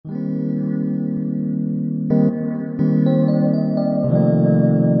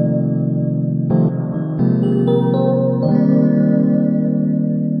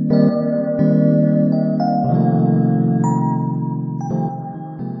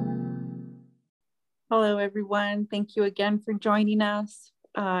Hello, everyone. Thank you again for joining us.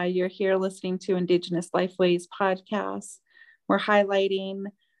 You're here listening to Indigenous Lifeways podcast. We're highlighting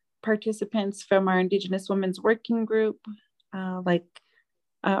participants from our Indigenous Women's Working Group.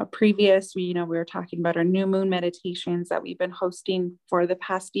 Previous, we were talking about our new moon meditations that we've been hosting for the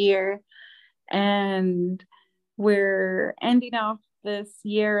past year. And we're ending off this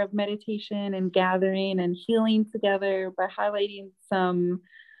year of meditation and gathering and healing together by highlighting some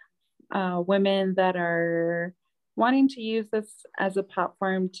women that are wanting to use this as a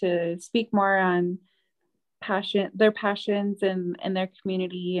platform to speak more on their passions and their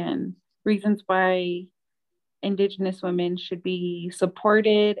community and reasons why Indigenous women should be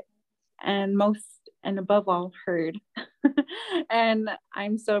supported and above all heard. And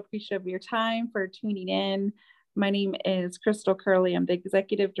I'm so appreciative of your time for tuning in. My name is Crystal Curley. I'm the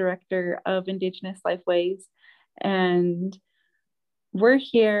Executive Director of Indigenous Lifeways, and we're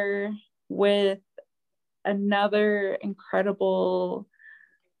here with another incredible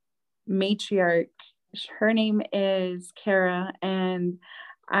matriarch. Her name is Kara, and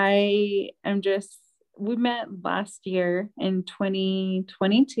we met last year in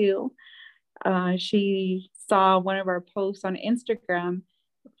 2022. She saw one of our posts on Instagram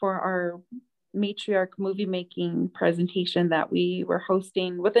for our matriarch movie making presentation that we were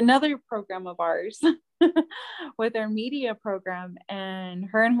hosting with another program of ours with our media program, and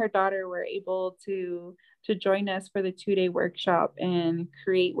her daughter were able to join us for the 2-day workshop and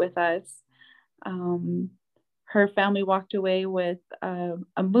create with us. Her family walked away with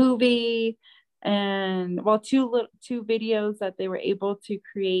a movie and two videos that they were able to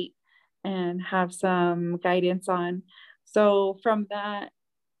create and have some guidance on. So from that,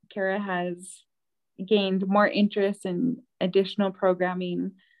 Kara has gained more interest in additional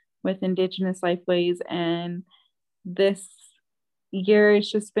programming with Indigenous Lifeways, and this year has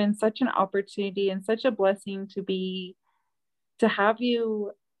just been such an opportunity and such a blessing to have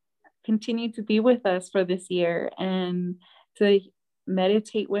you continue to be with us for this year and to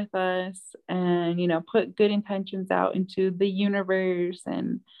meditate with us and put good intentions out into the universe.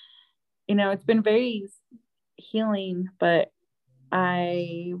 And it's been very healing, but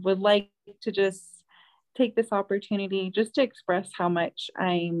I would like to just take this opportunity just to express how much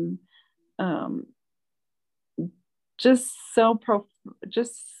I'm I'm just so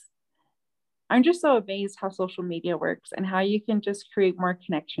amazed how social media works and how you can just create more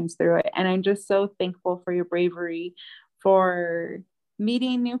connections through it. And I'm just so thankful for your bravery, for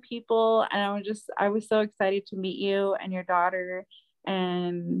meeting new people. And I was so excited to meet you and your daughter.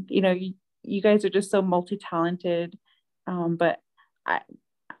 And, you guys are just so multi-talented. But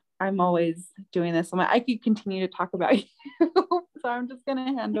I'm always doing this. I could continue to talk about you. So I'm just going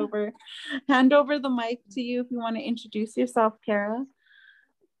to hand over the mic to you if you want to introduce yourself, Kara.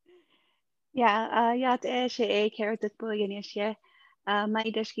 Ja, Kara Dutboyanisha. My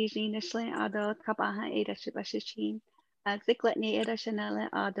Dashki Nishlin Ado Kabaha Ada Shibashichin. Zikletni Ada Chanela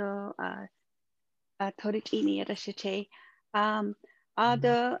Ado Torikini Ada Shiche.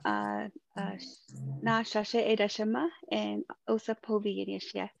 Ado Na Shasha Ada Shema and Osa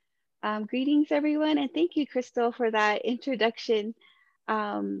Povianisha. Greetings, everyone, and thank you, Crystal, for that introduction.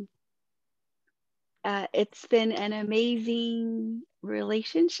 It's been an amazing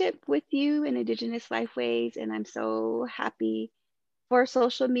relationship with you and Indigenous Lifeways, and I'm so happy for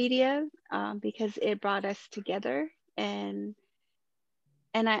social media because it brought us together. And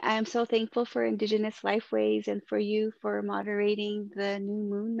I am so thankful for Indigenous Lifeways and for you for moderating the new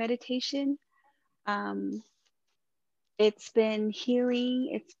moon meditation. It's been healing,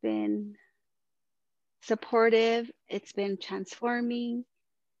 it's been supportive, it's been transforming,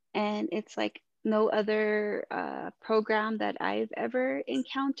 and it's like no other program that I've ever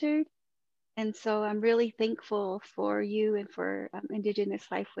encountered. And so I'm really thankful for you and for Indigenous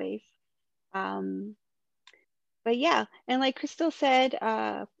Lifeways. But yeah, and like Crystal said,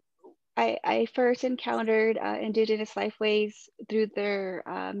 I first encountered Indigenous Lifeways through their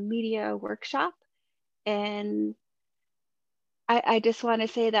media workshop. And I just want to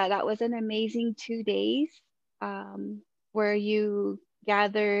say that was an amazing 2 days where you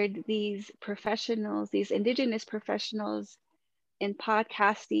gathered these professionals, these Indigenous professionals in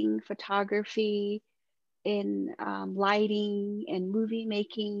podcasting, photography, in lighting and movie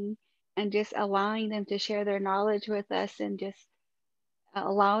making, and just allowing them to share their knowledge with us and just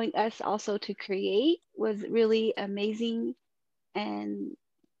allowing us also to create was really amazing. And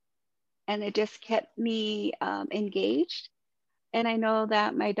it just kept me engaged. And I know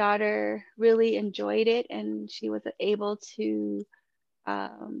that my daughter really enjoyed it, and she was able to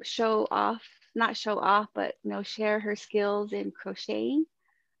not show off, but share her skills in crocheting.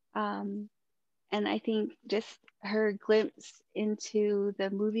 And I think just her glimpse into the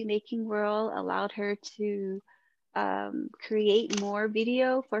movie making world allowed her to create more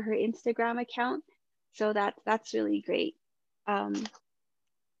video for her Instagram account. So that's really great. Um,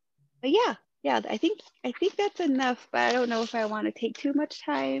 but yeah, I think that's enough. But I don't know if I want to take too much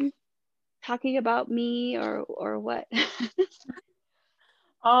time talking about me or what.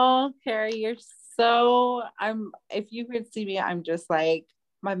 Oh, Carrie, you're so if you could see me, I'm just like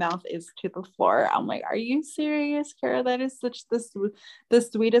my mouth is to the floor. I'm like, are you serious, Kara? That is such the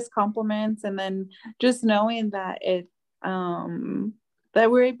sweetest compliments. And then just knowing that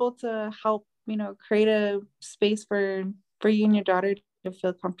that we're able to help, create a space for you and your daughter to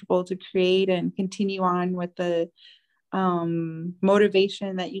feel comfortable to create and continue on with the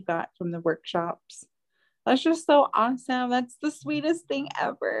motivation that you got from the workshops. That's just so awesome. That's the sweetest thing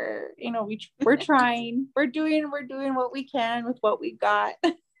ever. We're trying, we're doing what we can with what we got.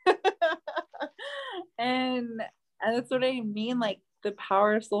 and and that's what I mean. Like the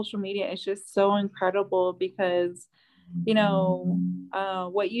power of social media is just so incredible because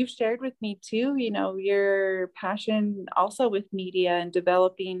what you've shared with me too, your passion also with media and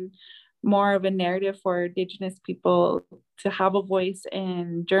developing more of a narrative for Indigenous people to have a voice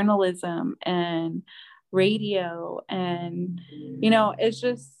in journalism and radio. And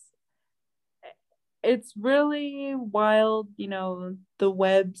it's really wild, the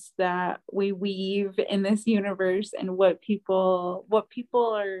webs that we weave in this universe and what people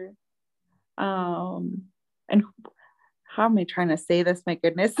are and how am I trying to say this? My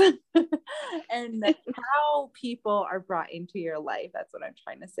goodness. And how people are brought into your life. That's what I'm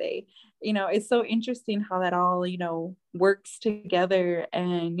trying to say. It's so interesting how that all, works together.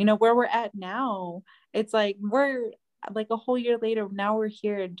 And, where we're at now, it's like we're like a whole year later. Now we're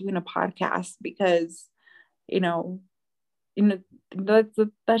here doing a podcast because, you know, you know, that's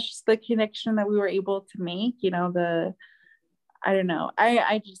just the connection that we were able to make, I don't know.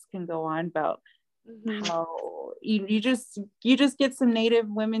 I just can go on about how you just get some Native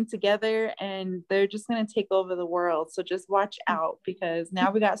women together and they're just going to take over the world. So just watch out because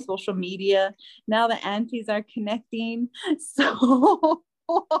now we got social media. Now the aunties are connecting. So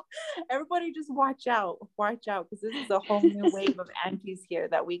everybody just watch out because this is a whole new wave of aunties here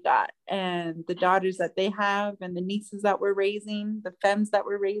that we got, and the daughters that they have and the nieces that we're raising, the femmes that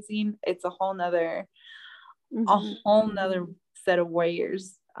we're raising. It's a whole nother set of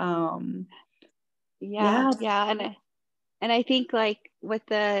warriors. Yeah, and I think like with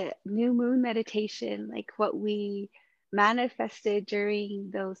the new moon meditation, like what we manifested during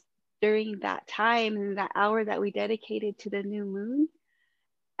that time and that hour that we dedicated to the new moon,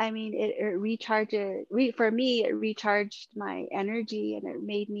 I mean, it recharges. For me, it recharged my energy and it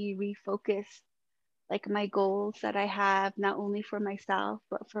made me refocus like my goals that I have, not only for myself,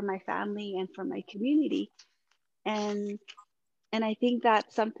 but for my family and for my community. And I think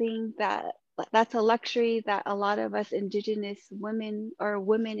that's something that's a luxury that a lot of us Indigenous women or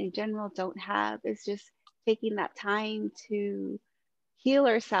women in general don't have, is just taking that time to heal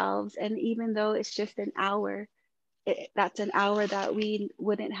ourselves. And even though it's just an hour, that's an hour that we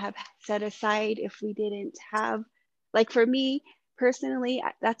wouldn't have set aside if we didn't have, like for me personally,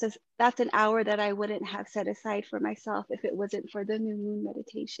 that's an hour that I wouldn't have set aside for myself if it wasn't for the new moon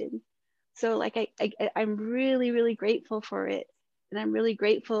meditation. So like I'm really, really grateful for it. And I'm really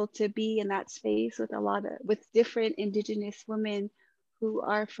grateful to be in that space with different Indigenous women who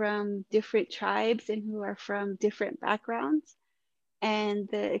are from different tribes and who are from different backgrounds. And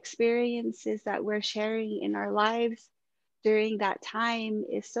the experiences that we're sharing in our lives during that time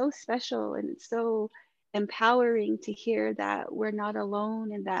is so special, and it's so empowering to hear that we're not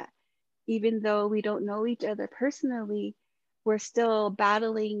alone, and that even though we don't know each other personally, we're still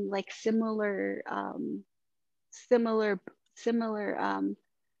battling like similar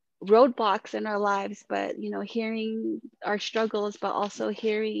roadblocks in our lives. But hearing our struggles but also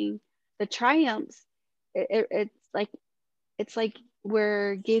hearing the triumphs, it's like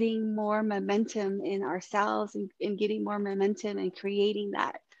we're getting more momentum in ourselves, and getting more momentum and creating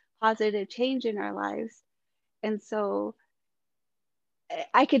that positive change in our lives. And so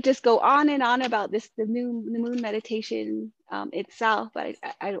I could just go on and on about the moon meditation itself, but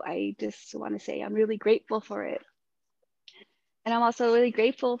I just want to say I'm really grateful for it. And I'm also really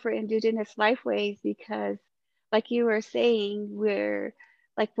grateful for Indigenous Lifeways because, like you were saying, we're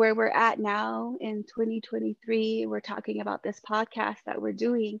like where we're at now in 2023, we're talking about this podcast that we're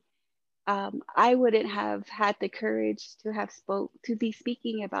doing. I wouldn't have had the courage to be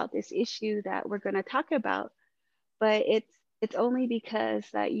speaking about this issue that we're going to talk about, but it's only because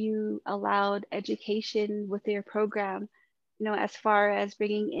that you allowed education with your program, as far as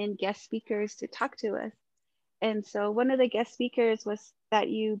bringing in guest speakers to talk to us. And so one of the guest speakers that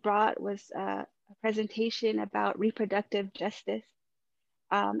you brought was a presentation about reproductive justice.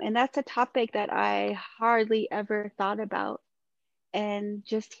 And that's a topic that I hardly ever thought about. And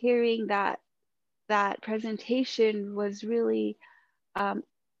just hearing that presentation was really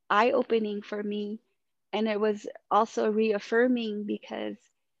eye-opening for me. And it was also reaffirming because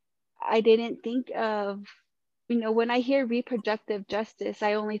I didn't think of, when I hear reproductive justice,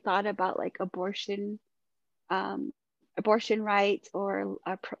 I only thought about like abortion rights or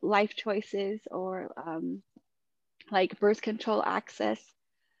life choices or like birth control access.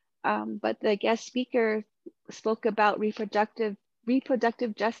 But the guest speaker spoke about reproductive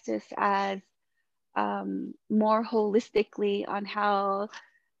justice as more holistically on how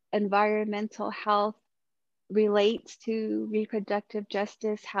environmental health relates to reproductive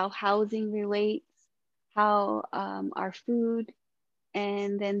justice, how housing relates, how our food,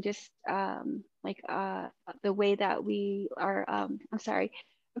 and then just the way that we are, I'm sorry,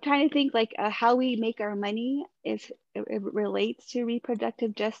 I'm trying to think like how we make our money it relates to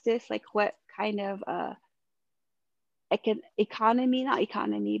reproductive justice, like what kind of economy, not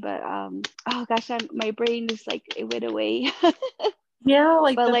economy, but oh gosh, my brain is like, it went away. Yeah,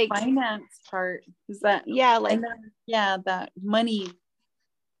 like but the like finance part is that, yeah, like and then, yeah, that money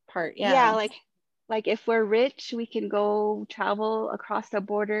part, yeah, yeah. like if we're rich, we can go travel across the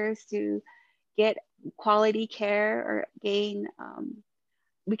borders to get quality care or gain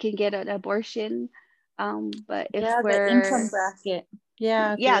we can get an abortion. But if Yeah, the income we're bracket.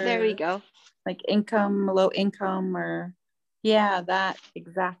 Yeah, if yeah, there we you're go. like income, low income, or yeah, that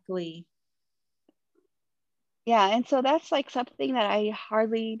exactly. Yeah, and so that's like something that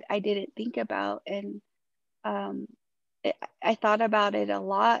I didn't think about, and um, I thought about it a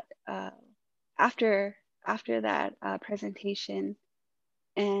lot after that presentation,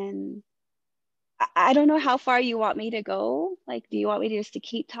 and I don't know how far you want me to go. Like, do you want me to just to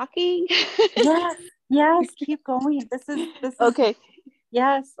keep talking? Yes, yes, keep going. This is Okay.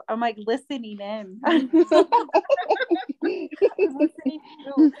 yes, I'm like listening in. I'm listening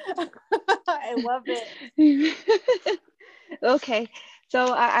too. I love it. Okay,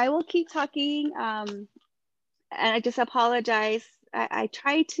 so I will keep talking. And I just apologize. I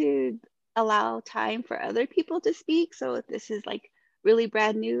try to allow time for other people to speak. So if this is like really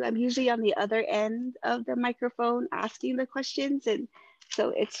brand new, I'm usually on the other end of the microphone asking the questions. And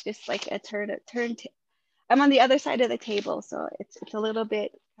so it's just like a turn. I'm on the other side of the table. So it's a little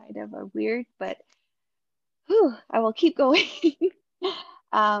bit kind of a weird, but whew, I will keep going.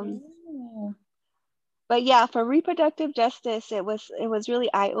 um, Oh. but yeah, for reproductive justice, it was really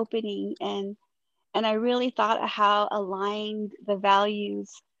eye opening, and I really thought of how aligned the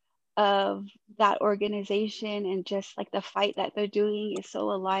values of that organization and just like the fight that they're doing is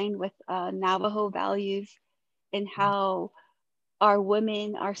so aligned with Navajo values, and how our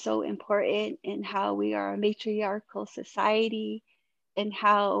women are so important, and how we are a matriarchal society, and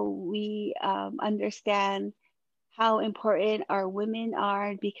how we understand how important our women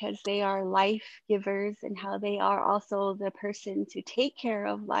are because they are life givers, and how they are also the person to take care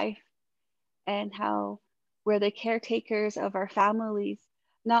of life, and how we're the caretakers of our families.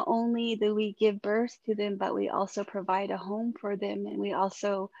 Not only do we give birth to them, but we also provide a home for them, and we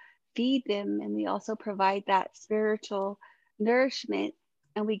also feed them, and we also provide that spiritual nourishment,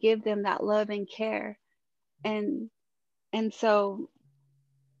 and we give them that love and care. And and so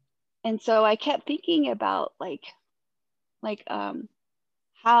I kept thinking about like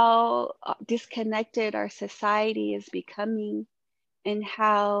how disconnected our society is becoming, and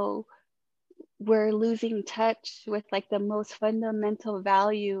how we're losing touch with like the most fundamental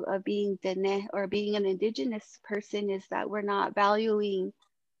value of being Dene or being an indigenous person, is that we're not valuing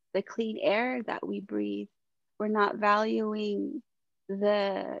the clean air that we breathe. We're not valuing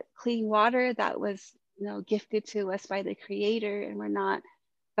the clean water that was gifted to us by the creator, and we're not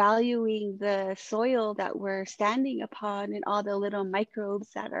valuing the soil that we're standing upon, and all the little microbes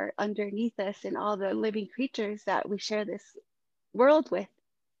that are underneath us, and all the living creatures that we share this world with.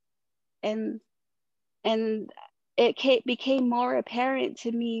 And and it became more apparent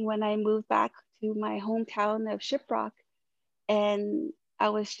to me when I moved back to my hometown of Shiprock, and I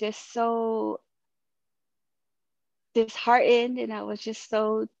was just so disheartened, and I was just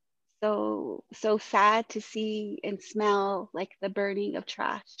so sad to see and smell like the burning of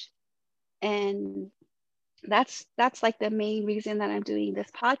trash. And that's like the main reason that I'm doing this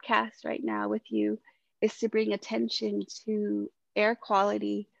podcast right now with you, is to bring attention to air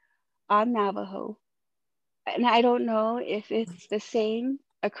quality on Navajo. And I don't know if it's the same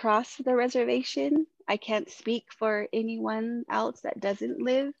across the reservation, I can't speak for anyone else that doesn't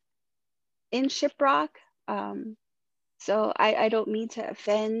live in Shiprock. So I don't mean to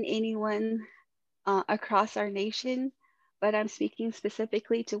offend anyone across our nation, but I'm speaking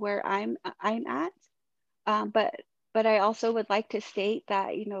specifically to where I'm at. But I also would like to state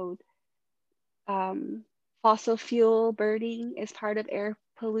that, you know, fossil fuel burning is part of air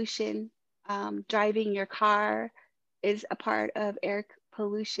pollution. Driving your car is a part of air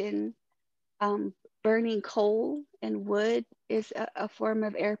pollution. Burning coal and wood is a form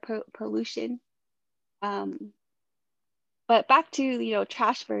of air pollution. But back to, you know,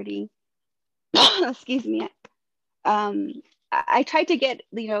 trash burning, excuse me. I tried to get,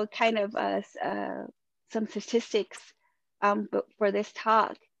 you know, kind of some statistics for this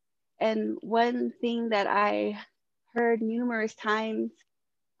talk. And one thing that I heard numerous times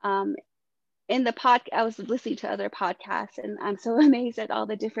in the I was listening to other podcasts, and I'm so amazed at all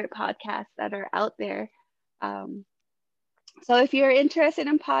the different podcasts that are out there. So if you're interested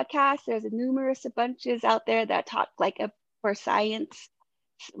in podcasts, there's numerous bunches out there that talk like for science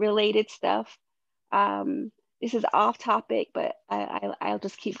related stuff. This is off topic, but I'll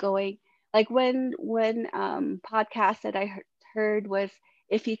just keep going. Like when podcast that I heard was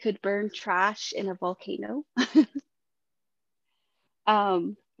if you could burn trash in a volcano.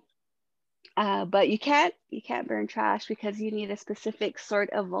 But you can't burn trash because you need a specific sort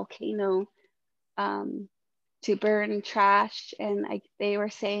of volcano to burn trash. And they were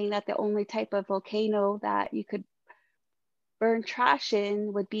saying that the only type of volcano that you could burn trash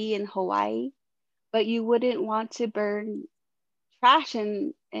in would be in Hawaii, but you wouldn't want to burn trash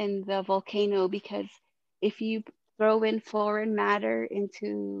in the volcano because if you throw in foreign matter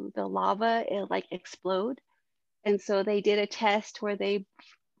into the lava, it'll like explode. And so they did a test where they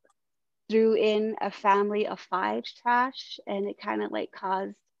threw in a family of 5 trash, and it kind of like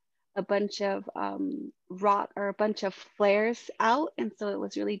caused a bunch of rot or a bunch of flares out, and so it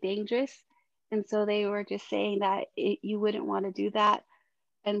was really dangerous. And so they were just saying that you wouldn't want to do that.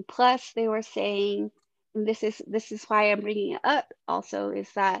 And plus they were saying, and this is why I'm bringing it up also, is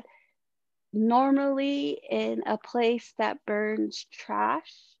that normally in a place that burns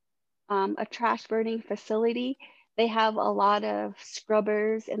trash, a trash burning facility, they have a lot of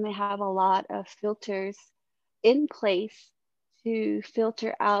scrubbers and they have a lot of filters in place to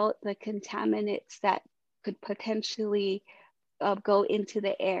filter out the contaminants that could potentially go into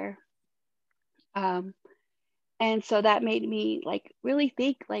the air. And so that made me like really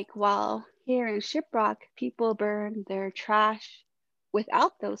think, like, while here in Shiprock, people burn their trash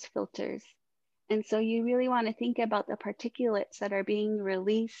without those filters. And so you really want to think about the particulates that are being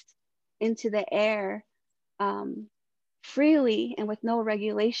released into the air freely and with no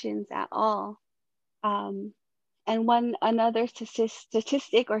regulations at all. And another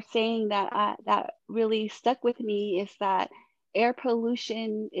statistic or saying that that really stuck with me is that air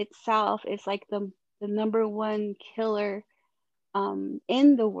pollution itself is like the number one killer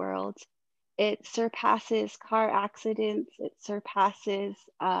in the world. It surpasses car accidents. It surpasses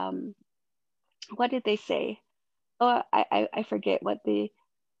what did they say? Oh, I forget what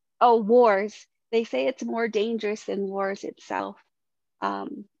wars. They say it's more dangerous than wars itself,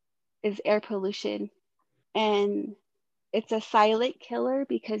 is air pollution. And it's a silent killer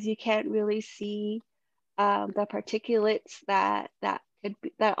because you can't really see the particulates that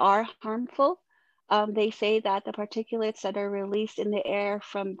are harmful. They say that the particulates that are released in the air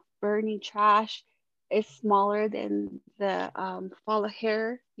from burning trash is smaller than the fall of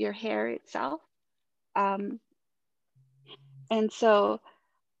your hair itself. And so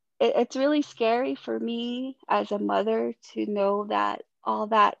it's really scary for me as a mother to know that all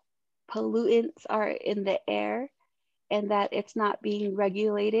that pollutants are in the air and that it's not being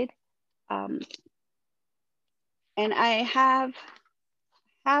regulated. And I have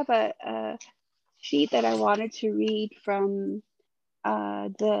a sheet that I wanted to read from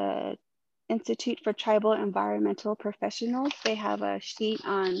the Institute for Tribal Environmental Professionals. They have a sheet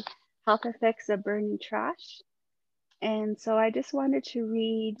on health effects of burning trash. And so I just wanted to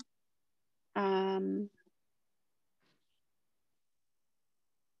read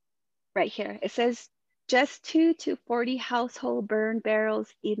right here. It says, just 2 to 40 household burn barrels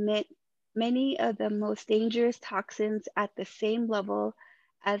emit many of the most dangerous toxins at the same level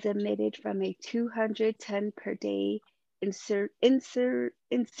as emitted from a 200 ton per day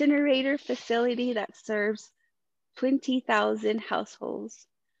incinerator facility that serves 20,000 households.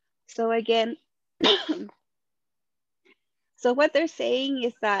 So again, so what they're saying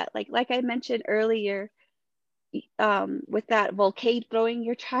is that, like I mentioned earlier, with that volcano, throwing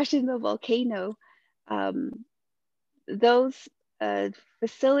your trash in the volcano, those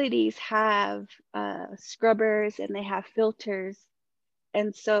facilities have scrubbers and they have filters.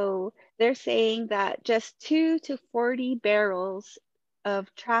 And so they're saying that just 2 to 40 barrels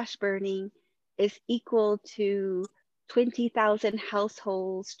of trash burning is equal to 20,000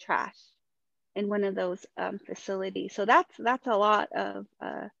 households trash in one of those facilities. So that's a lot of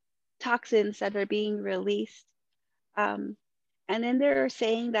toxins that are being released. And then they're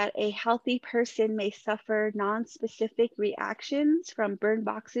saying that a healthy person may suffer non-specific reactions from burn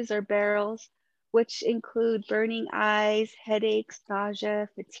boxes or barrels, which include burning eyes, headaches, nausea,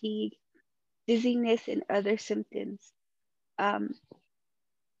 fatigue, dizziness, and other symptoms. And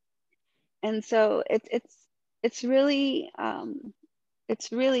so it's really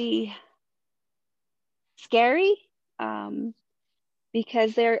scary,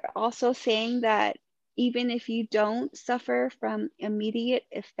 because they're also saying that even if you don't suffer from immediate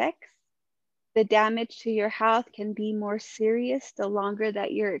effects, the damage to your health can be more serious the longer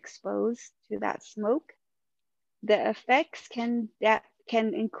that you're exposed to that smoke. The effects can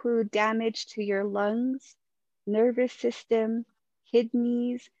include damage to your lungs, nervous system,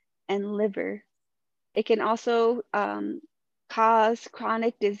 kidneys, and liver. It can also cause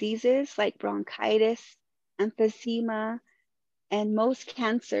chronic diseases like bronchitis, emphysema, and most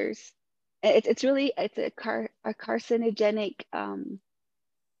cancers. It's a carcinogenic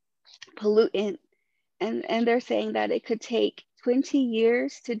pollutant, and they're saying that it could take 20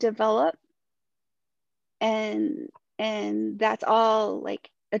 years to develop, and that's all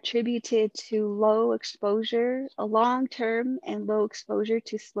like attributed to low exposure, a long-term and low exposure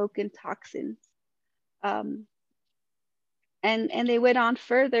to smoke and toxins. And they went on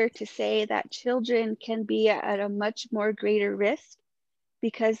further to say that children can be at a much more greater risk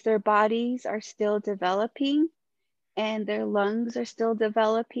because their bodies are still developing and their lungs are still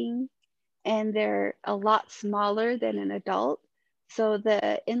developing and they're a lot smaller than an adult. So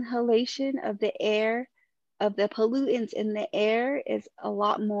the inhalation of the air, of the pollutants in the air, is a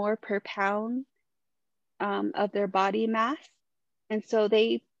lot more per pound of their body mass. And so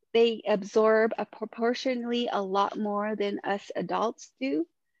they absorb proportionally a lot more than us adults do.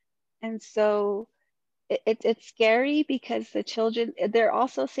 And so it's scary because the children, they're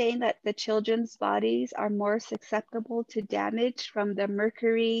also saying that the children's bodies are more susceptible to damage from the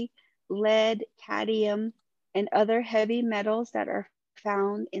mercury, lead, cadmium, and other heavy metals that are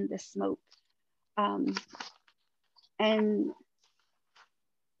found in the smoke. And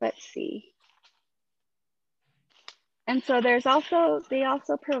let's see. And so they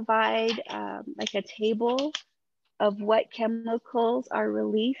also provide like a table of what chemicals are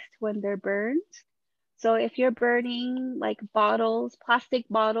released when they're burned. So if you're burning like bottles, plastic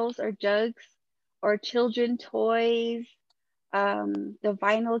bottles or jugs, or children toys, the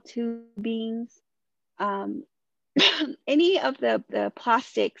vinyl tubings, any of the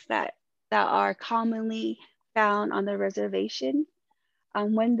plastics that are commonly found on the reservation,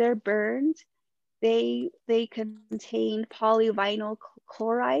 when they're burned, they contain polyvinyl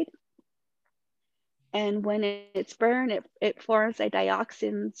chloride. And when it's burned, it forms a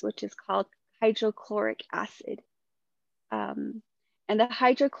dioxins, which is called hydrochloric acid. And the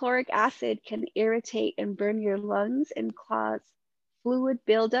hydrochloric acid can irritate and burn your lungs and cause fluid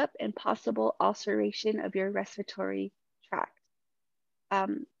buildup and possible ulceration of your respiratory tract.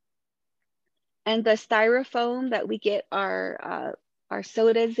 And the styrofoam that we get our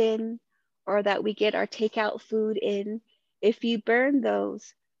sodas in, or that we get our takeout food in, if you burn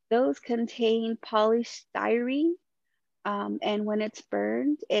those contain polystyrene. And when it's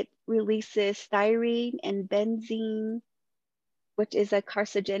burned, it releases styrene and benzene, which is a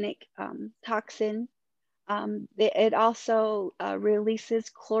carcinogenic toxin. It also releases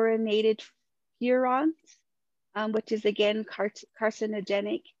chlorinated furans, which is again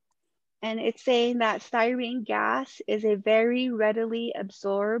carcinogenic. And it's saying that styrene gas is very readily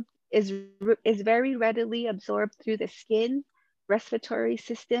absorbed through the skin, respiratory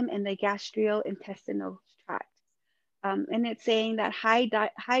system, and the gastrointestinal tract. And it's saying that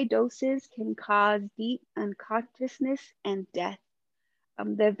high doses can cause deep unconsciousness and death.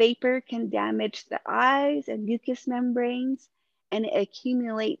 The vapor can damage the eyes and mucous membranes, and it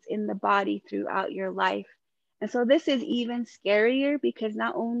accumulates in the body throughout your life. And so this is even scarier because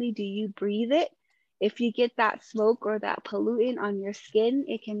not only do you breathe it, if you get that smoke or that pollutant on your skin,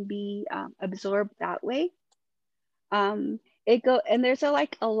 it can be absorbed that way. And there's a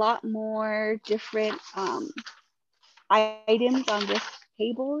lot more different items on this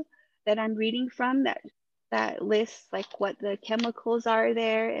table that I'm reading from that lists like what the chemicals are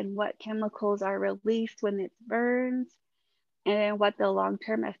there and what chemicals are released when it burns and what the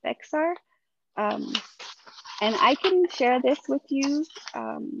long-term effects are. And I can share this with you,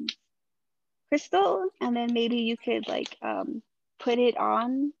 Crystal, and then maybe you could like put it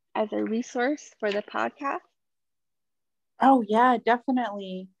on as a resource for the podcast. Oh yeah,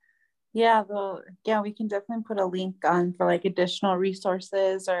 definitely. Yeah, we can definitely put a link on for like additional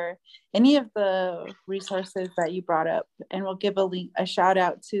resources or any of the resources that you brought up. And we'll give a shout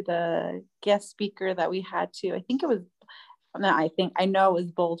out to the guest speaker that we had too. I know it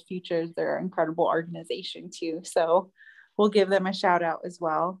was Bold Futures. They're an incredible organization too. So we'll give them a shout out as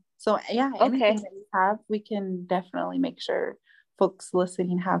well. So yeah, anything Okay. that you have, we can definitely make sure folks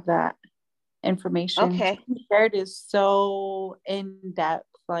listening have that information. Okay. Shared is so in depth.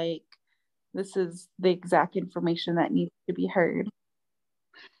 Like this is the exact information that needs to be heard.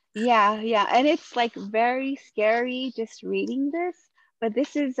 Yeah, yeah. And it's like very scary just reading this, but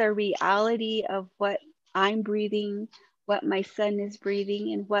this is a reality of what I'm breathing, what my son is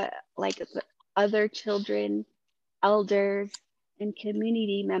breathing, and what like the other children, elders, and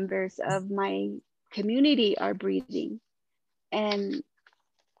community members of my community are breathing. And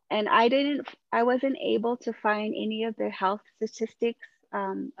I wasn't able to find any of the health statistics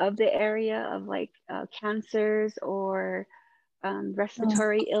of the area of like cancers or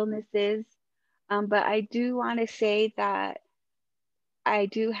respiratory illnesses. But I do want to say that I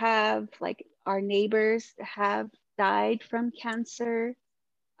do have like our neighbors have died from cancer.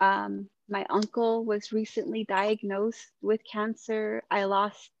 My uncle was recently diagnosed with cancer. I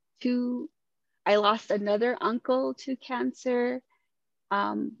lost another uncle to cancer.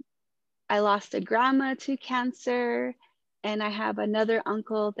 Um, I lost a grandma to cancer. And I have another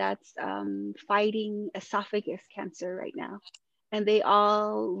uncle that's fighting esophagus cancer right now. And they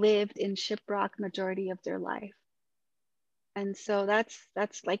all lived in Shiprock majority of their life. And so that's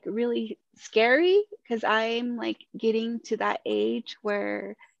like really scary because I'm like getting to that age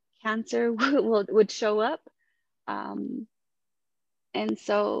where cancer would show up. Um, and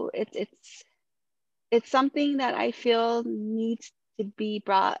so it's something that I feel needs to be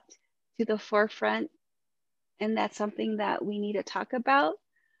brought to the forefront, and that's something that we need to talk about.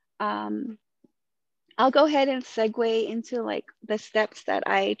 Um, I'll go ahead and segue into like the steps that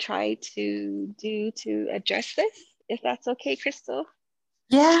I try to do to address this, if that's okay, Crystal.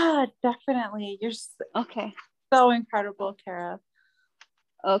 Yeah, definitely. You're Okay. so incredible, Kara.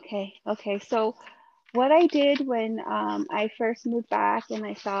 Okay. So what I did when I first moved back and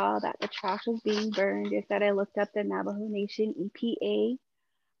I saw that the trash was being burned is that I looked up the Navajo Nation EPA.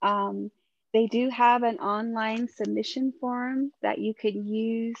 They do have an online submission form that you could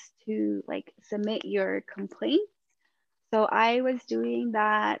use to like submit your complaint. So I was doing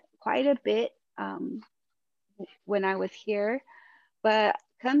that quite a bit when I was here, but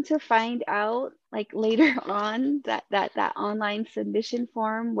come to find out like later on that online submission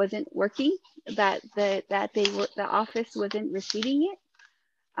form wasn't working, that the office wasn't receiving it.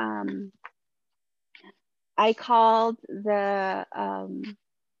 I called the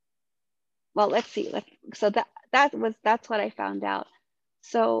well, let's see. So that's what I found out.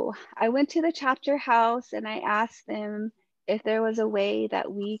 So I went to the chapter house and I asked them if there was a way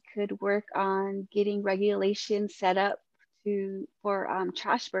that we could work on getting regulations set up for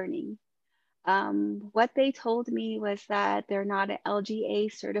trash burning. What they told me was that they're not an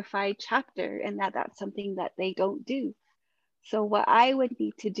LGA certified chapter and that that's something that they don't do. So what I would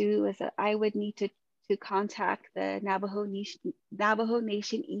need to do is that I would need to contact the Navajo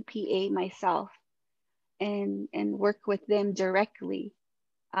Nation EPA myself and work with them directly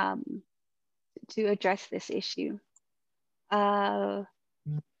to address this issue.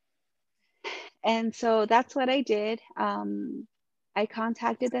 And so that's what I did. I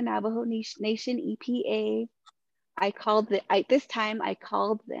contacted the Navajo Nation EPA. This time I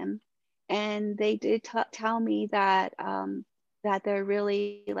called them and they did tell me that that they're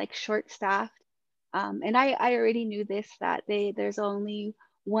really like short staffed. And I already knew this, that there's only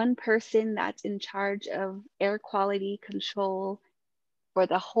one person that's in charge of air quality control for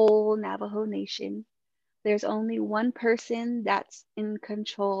the whole Navajo Nation. There's only one person that's in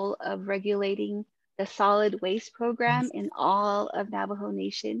control of regulating the solid waste program in all of Navajo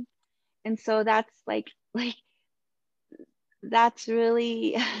Nation. And so that's like that's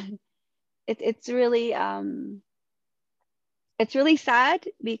really it's really it's really sad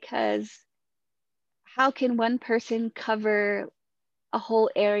because how can one person cover a whole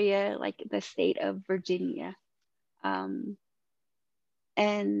area like the state of Virginia?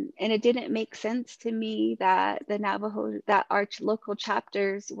 And it didn't make sense to me that that our local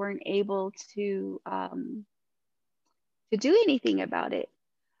chapters weren't able to do anything about it.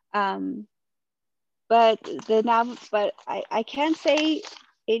 Um, but I can say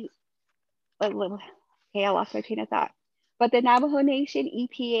it. Okay, I lost my train of thought. But the Navajo Nation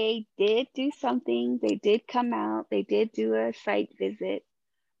EPA did do something. They did come out. They did do a site visit.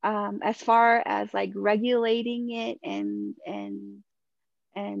 As far as like regulating it and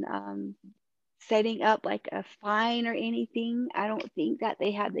setting up like a fine or anything, I don't think that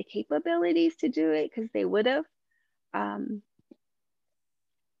they had the capabilities to do it, because they would have.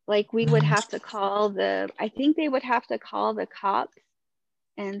 Like we would have to call I think they would have to call the cops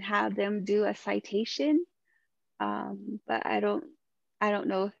and have them do a citation. But I don't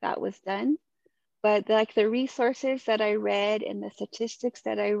know if that was done. But like the resources that I read and the statistics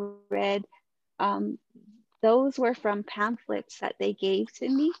that I read, those were from pamphlets that they gave to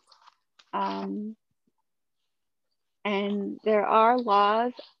me. And there are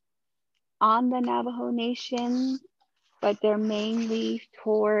laws on the Navajo Nation, but they're mainly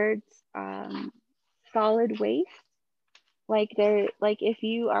towards solid waste. Like if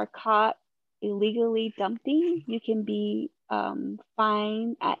you are caught illegally dumping, you can be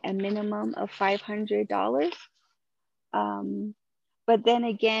fined at a minimum of $500. But then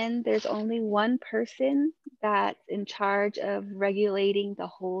again, there's only one person that's in charge of regulating the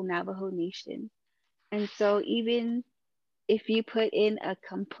whole Navajo Nation. And so even if you put in a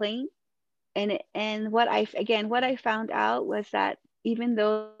complaint, and what I found out was that even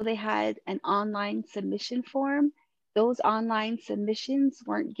though they had an online submission form, those online submissions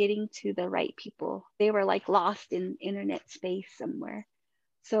weren't getting to the right people. They were like lost in internet space somewhere.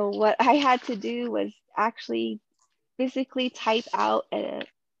 So what I had to do was actually physically type out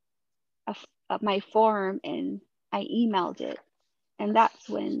my form, and I emailed it. And that's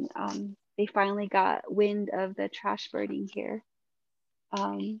when they finally got wind of the trash burning here.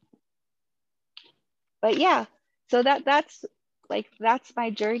 But yeah, so that's my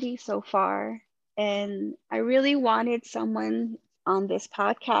journey so far. And I really wanted someone on this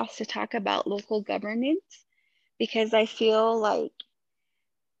podcast to talk about local government, because I feel like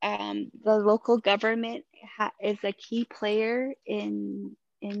the local government is a key player in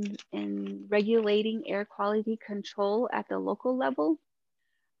regulating air quality control at the local level.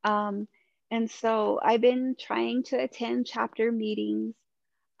 And so I've been trying to attend chapter meetings.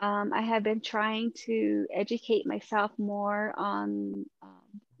 I have been trying to educate myself more on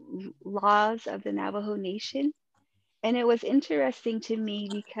laws of the Navajo Nation. And it was interesting to me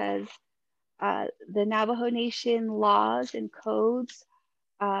because the Navajo Nation laws and codes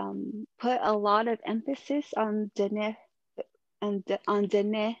put a lot of emphasis on Diné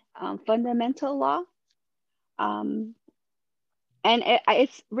fundamental law. And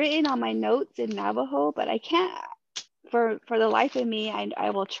it's written on my notes in Navajo, but I can't, for the life of me, I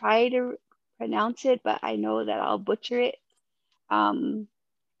will try to pronounce it, but I know that I'll butcher it.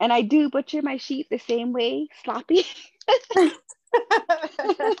 And I do butcher my sheep the same way, sloppy.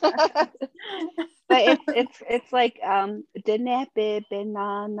 But it's like Denepe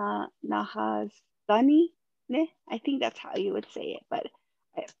Benana Nahazani. I think that's how you would say it, but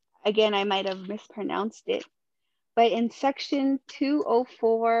again, I might have mispronounced it. But in section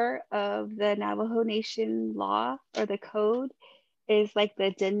 204 of the Navajo Nation law, or the code, is like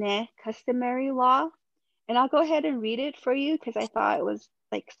the Dene customary law. And I'll go ahead and read it for you because I thought it was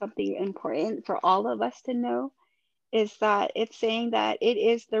like something important for all of us to know. Is that it's saying that it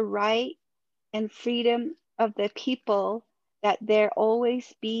is the right and freedom of the people that there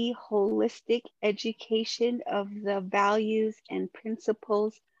always be holistic education of the values and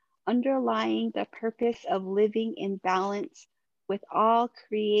principles underlying the purpose of living in balance with all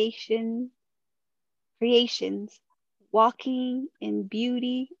creations, walking in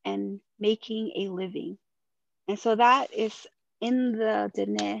beauty and making a living. And so that is in the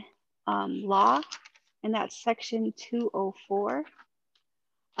Dene law, and that's section 204.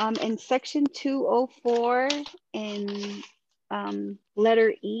 In section 204 in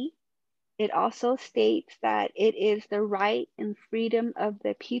letter E, it also states that it is the right and freedom of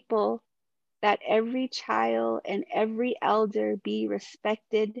the people that every child and every elder be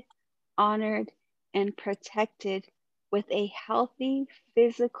respected, honored, and protected with a healthy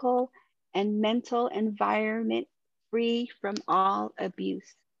physical and mental environment free from all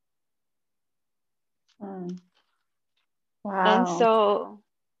abuse. Wow.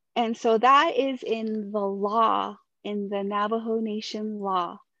 And so that is in the law, in the Navajo Nation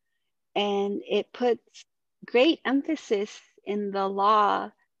law. And it puts great emphasis in the law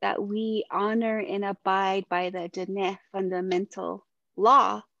that we honor and abide by the Diné fundamental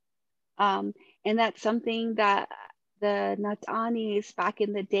law. And that's something that the Nat'anis back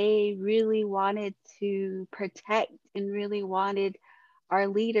in the day really wanted to protect, and really wanted our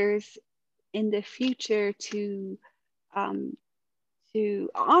leaders in the future to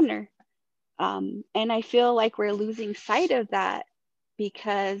honor. And I feel like we're losing sight of that,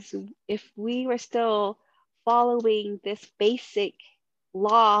 because if we were still following this basic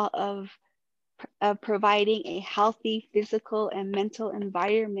law of providing a healthy physical and mental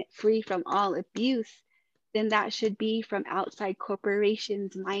environment free from all abuse, then that should be from outside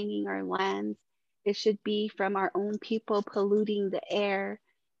corporations mining our lands. It should be from our own people polluting the air.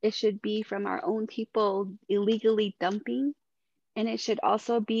 It should be from our own people illegally dumping. And it should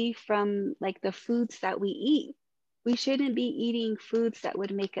also be from like the foods that we eat. We shouldn't be eating foods that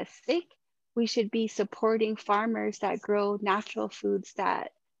would make us sick. We should be supporting farmers that grow natural foods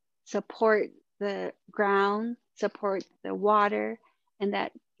that support the ground, support the water, and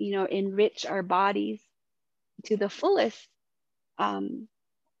that, you know, enrich our bodies to the fullest. Um,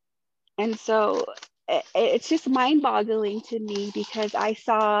 and so it's just mind boggling to me, because I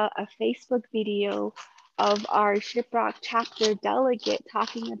saw a Facebook video of our Shiprock chapter delegate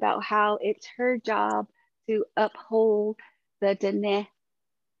talking about how it's her job to uphold the Dene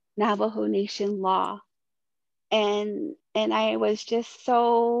Navajo Nation law. And I was just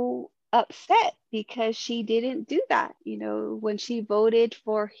so upset because she didn't do that. You know, when she voted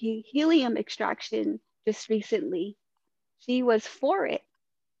for helium extraction just recently, she was for it.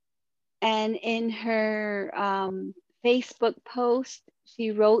 And in her Facebook post,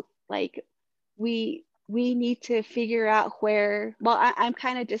 she wrote like, we need to figure out where, well, I'm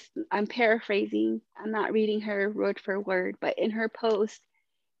kind of just, I'm paraphrasing, I'm not reading her word for word, but in her post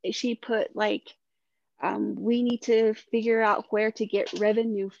she put like, we need to figure out where to get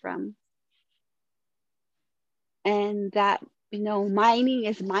revenue from. And that, you know, mining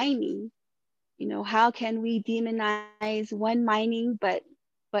is mining. You know, how can we demonize one mining but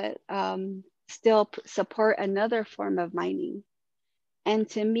still support another form of mining? And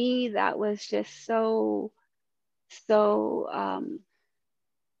to me, that was just so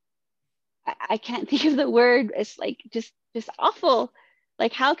I can't think of the word. It's like just awful.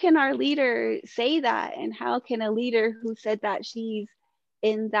 Like, how can our leader say that? And how can a leader who said that she's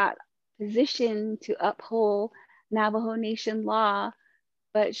in that position to uphold Navajo Nation law,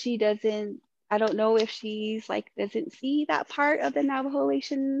 but she doesn't, I don't know if she's like, doesn't see that part of the Navajo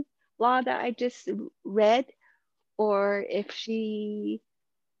Nation law that I just read, or if she,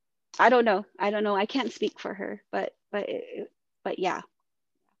 I don't know. I don't know. I can't speak for her, but yeah.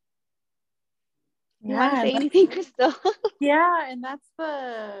 You want to Yeah, say anything, Crystal? yeah, and that's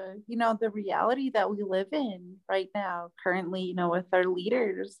the, you know, the reality that we live in right now, currently, you know, with our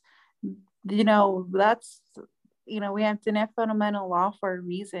leaders. You know, that's, you know, we have Diné fundamental law for a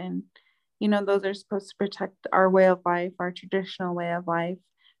reason. You know, those are supposed to protect our way of life, our traditional way of life,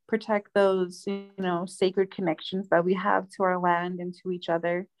 protect those, you know, sacred connections that we have to our land and to each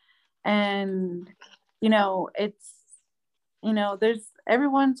other. And, you know, it's, you know, there's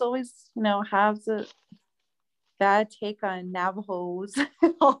everyone's always, you know, has a bad take on Navajos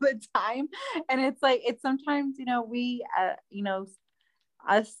all the time. And it's like, it's sometimes, you know, we, you know,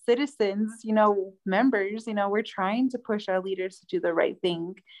 us citizens, you know, members, you know, we're trying to push our leaders to do the right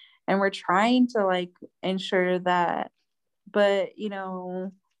thing. And we're trying to like ensure that, but, you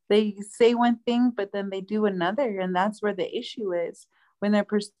know, they say one thing, but then they do another. And that's where the issue is, when they're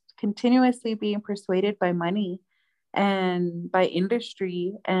continuously being persuaded by money and by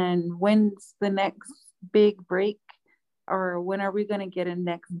industry. And when's the next big break, or when are we going to get a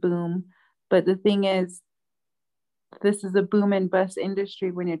next boom? But the thing is, this is a boom and bust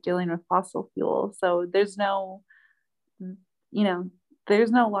industry when you're dealing with fossil fuel. So there's no, you know,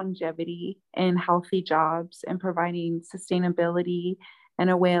 there's no longevity in healthy jobs and providing sustainability and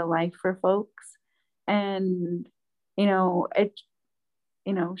a way of life for folks. And, you know, it,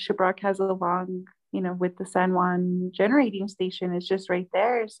 you know, Shiprock has a long, you know, with the San Juan generating station is just right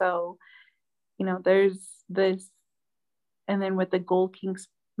there. So, you know, there's this, and then with the Gold King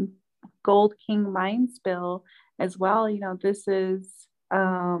mine spill as well, you know, this is,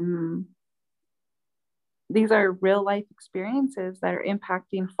 these are real life experiences that are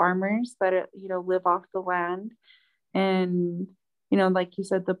impacting farmers that are, you know, live off the land. And, you know, like you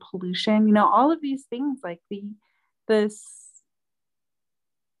said, the pollution, you know, all of these things, like this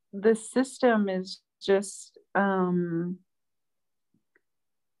the system is just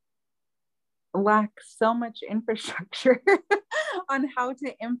lacks so much infrastructure on how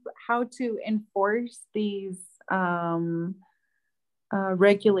to enforce these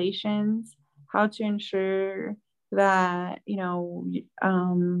regulations, how to ensure that, you know,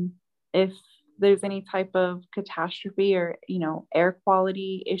 if there's any type of catastrophe or, you know, air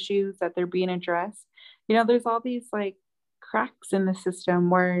quality issues, that they're being addressed. You know, there's all these like cracks in the system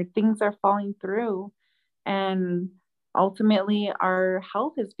where things are falling through. And ultimately our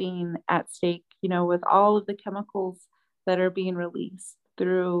health is being at stake, with all of the chemicals that are being released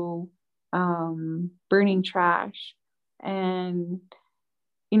through burning trash. And,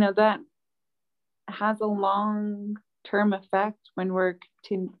 that has a long term effect when we're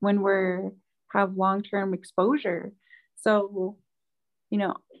have long term exposure. So, you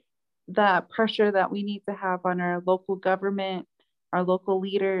know, that pressure that we need to have on our local government, our local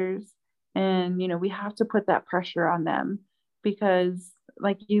leaders, and we have to put that pressure on them because,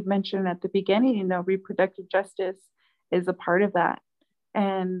 like you mentioned at the beginning, reproductive justice is a part of that,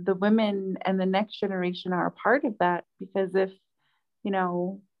 and the women and the next generation are a part of that because if you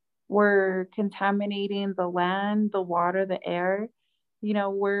know we're contaminating the land, the water, the air,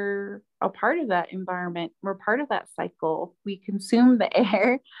 we're a part of that environment. We're part of that cycle. We consume the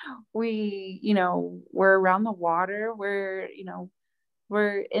air. We're around the water. We're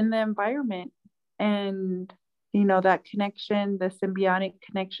in the environment. And, that connection, the symbiotic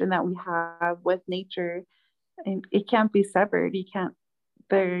connection that we have with nature, and it can't be severed. You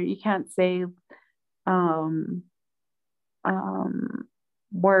can't say, um,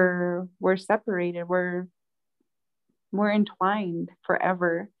 we're separated. We're entwined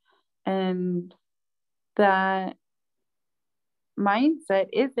forever. And that mindset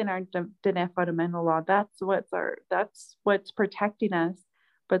is in our Diné fundamental law. That's what's protecting us.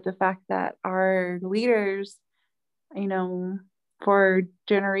 But the fact that our leaders, for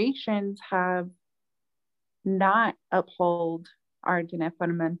generations have not upheld our Diné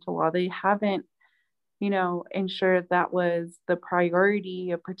fundamental law. They haven't, ensured that was the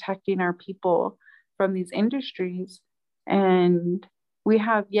priority of protecting our people from these industries. And we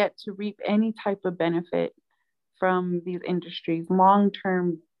have yet to reap any type of benefit from these industries,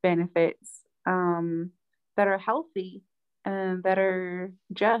 long-term benefits that are healthy and that are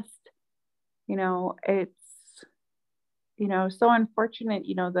just. It's so unfortunate,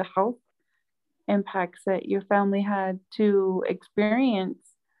 the health impacts that your family had to experience.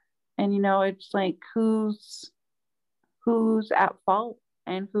 And it's like who's at fault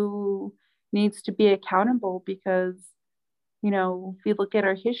and who needs to be accountable because if you look at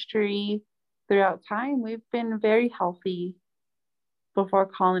our history throughout time, we've been very healthy before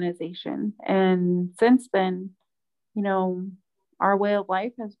colonization. And since then, our way of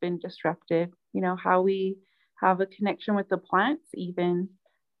life has been disrupted, how we have a connection with the plants even.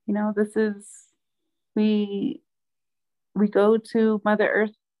 This is, we go to Mother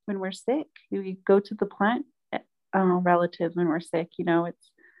Earth when we're sick. We go to the plant relatives when we're sick.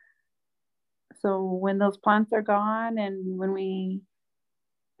 It's so when those plants are gone and when we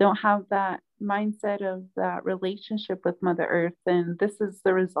don't have that mindset of that relationship with Mother Earth, then this is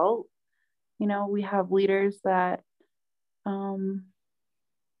the result. We have leaders that don't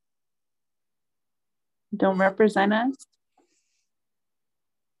represent us.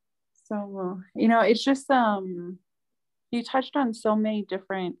 So, it's just you touched on so many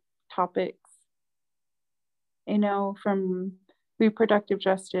different topics, from reproductive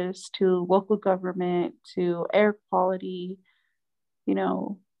justice to local government to air quality,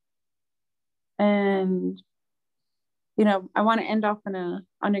 and I want to end off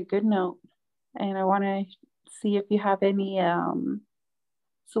on a good note, and I want to see if you have any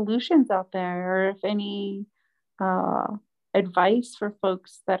solutions out there or if any advice for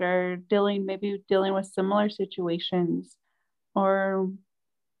folks that are dealing with similar situations, or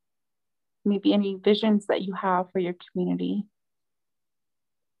maybe any visions that you have for your community.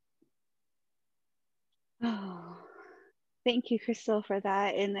 Oh, thank you, Crystal, for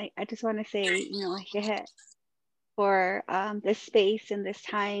that. And I just want to say, for this space and this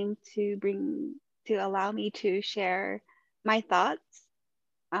time to allow me to share my thoughts.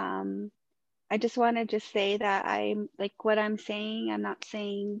 I just want to just say that I'm like what I'm saying. I'm not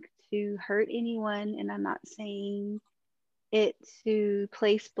saying to hurt anyone, and I'm not saying it to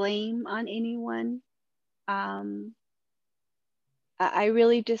place blame on anyone. I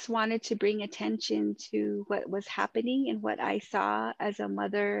really just wanted to bring attention to what was happening and what I saw as a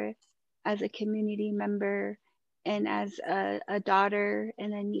mother, as a community member, and as a daughter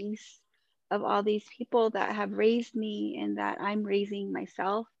and a niece of all these people that have raised me and that I'm raising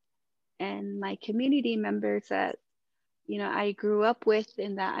myself, and my community members that I grew up with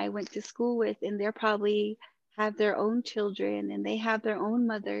and that I went to school with, and they're probably have their own children and they have their own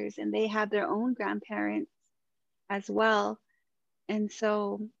mothers and they have their own grandparents as well. And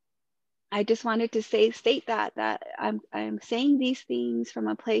so I just wanted to state that I'm saying these things from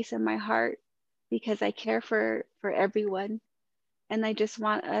a place in my heart because I care for everyone, and I just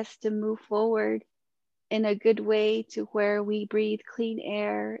want us to move forward in a good way to where we breathe clean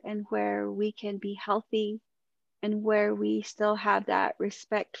air and where we can be healthy and where we still have that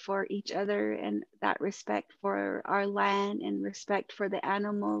respect for each other and that respect for our land and respect for the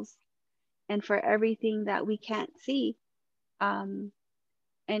animals and for everything that we can't see. Um,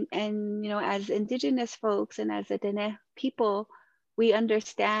 and as indigenous folks and as a Dene people, we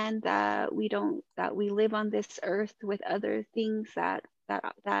understand that we live on this earth with other things that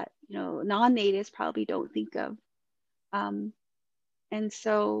non-natives probably don't think of. um, and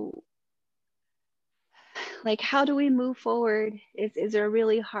so, like, how do we move forward is a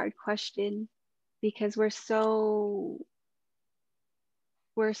really hard question, because we're so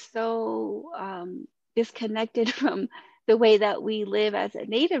disconnected from the way that we live as a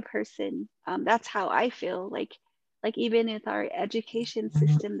Native person. That's how I feel. Like even with our education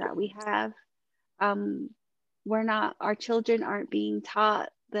system that we have, um, our children aren't being taught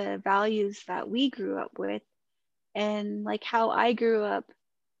the values that we grew up with. And like how I grew up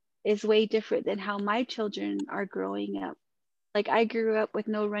is way different than how my children are growing up. Like I grew up with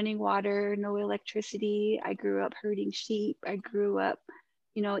no running water, no electricity. I grew up herding sheep. I grew up,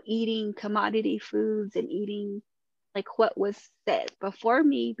 eating commodity foods and eating like what was set before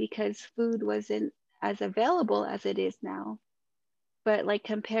me, because food wasn't as available as it is now. But like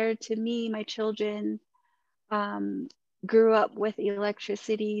compared to me, my children um, grew up with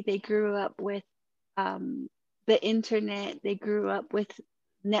electricity. They grew up with um, the internet. They grew up with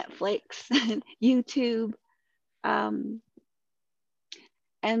Netflix, YouTube. Um,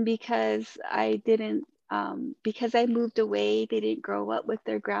 and because I moved away, they didn't grow up with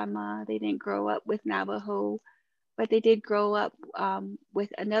their grandma. They didn't grow up with Navajo, but they did grow up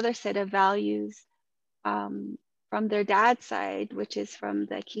with another set of values um, from their dad's side, which is from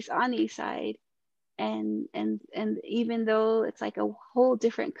the Kisani side. And even though it's like a whole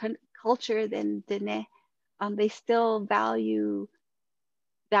different culture than Dene, they still value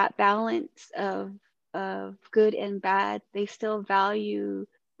that balance of good and bad. They still value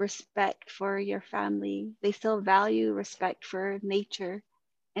respect for your family. They still value respect for nature,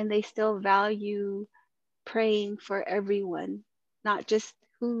 and they still value praying for everyone, not just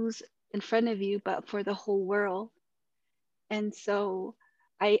who's in front of you, but for the whole world. And so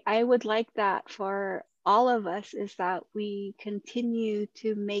I would like that for all of us, is that we continue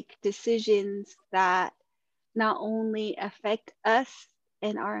to make decisions that not only affect us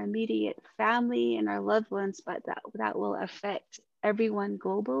and our immediate family and our loved ones, but that will affect everyone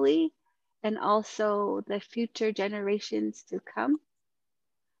globally and also the future generations to come.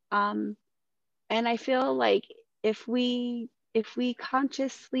 Um, and I feel like if we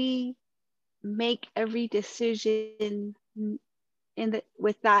consciously make every decision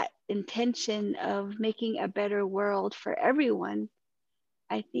with that intention of making a better world for everyone,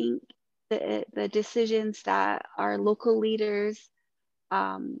 I think the decisions that our local leaders,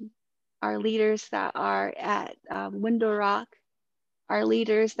 um, our leaders that are at Window Rock, our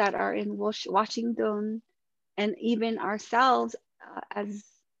leaders that are in Washington, and even ourselves as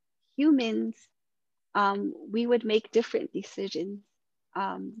humans, we would make different decisions.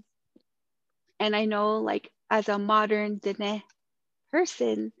 Um, and I know, like, as a modern Dene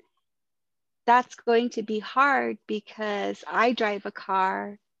person, that's going to be hard because I drive a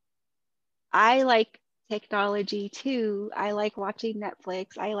car. I like technology too. I like watching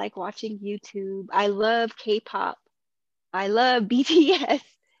Netflix. I like watching YouTube. I love K-pop. I love BTS.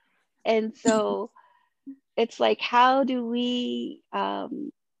 And so it's like, how do we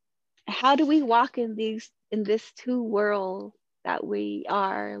walk in this two world that we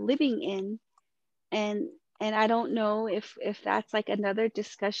are living in? And I don't know if that's like another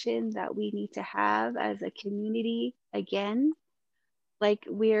discussion that we need to have as a community again. Like,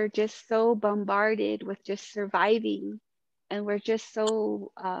 we're just so bombarded with just surviving, and we're just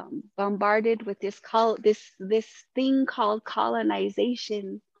so bombarded with this thing called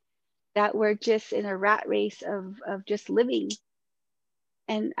colonization, that we're just in a rat race of just living.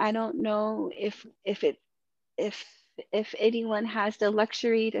 And I don't know if if anyone has the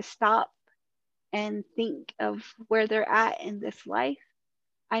luxury to stop and think of where they're at in this life.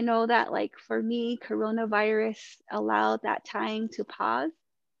 I know that, like, for me, coronavirus allowed that time to pause.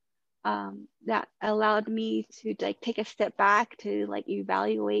 That allowed me to like take a step back to like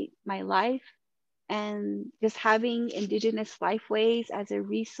evaluate my life, and just having Indigenous Lifeways as a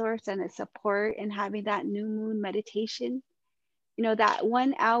resource and a support, and having that new moon meditation, that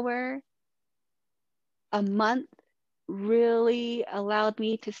 1 hour a month really allowed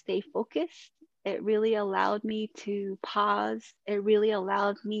me to stay focused. It really allowed me to pause. It really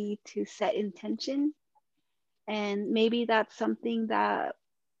allowed me to set intention. And maybe that's something that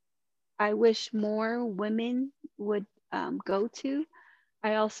I wish more women would go to.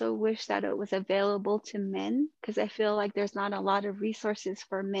 I also wish that it was available to men, because I feel like there's not a lot of resources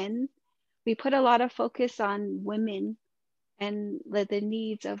for men. We put a lot of focus on women and the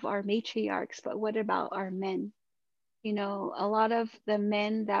needs of our matriarchs, but what about our men? You know, a lot of the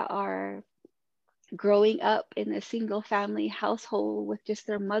men that are growing up in a single family household with just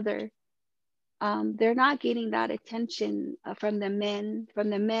their mother, they're not getting that attention from the men,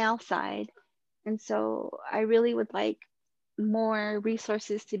 from the male side. And so I really would like more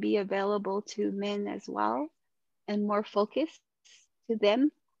resources to be available to men as well, and more focus to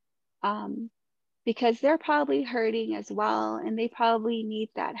them, um, because they're probably hurting as well, and they probably need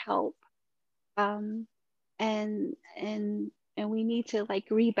that help. Um, and and we need to like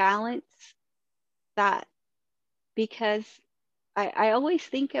rebalance that, because I always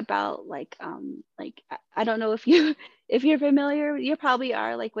think about like I don't know if you if you're familiar, you probably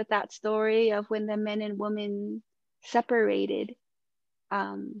are, like with that story of when the men and women separated,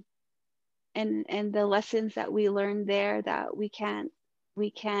 um, and the lessons that we learned there, that we can't we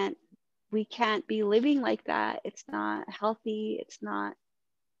can't be living like that. It's not healthy. It's not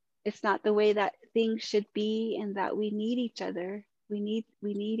the way that things should be, and that we need each other. We need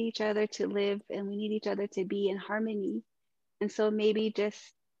each other to live, and we need each other to be in harmony. And so maybe just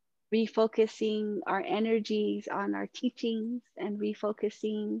refocusing our energies on our teachings, and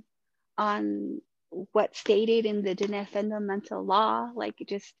refocusing on what's stated in the Diné fundamental law, like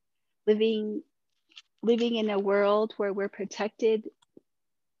just living in a world where we're protected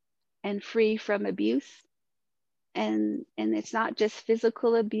and free from abuse. And it's not just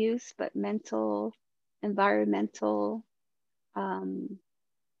physical abuse, but mental, environmental, um,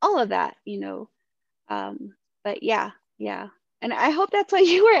 all of that, you know. But yeah, yeah. And I hope that's what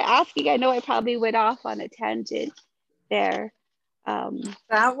you were asking. I know I probably went off on a tangent there. Um,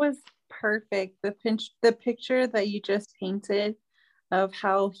 That was perfect. The picture that you just painted of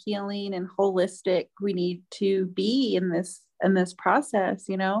how healing and holistic we need to be in this process,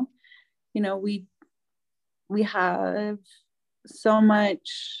 we have so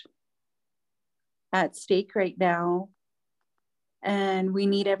much at stake right now, and we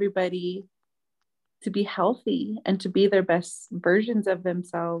need everybody to be healthy and to be their best versions of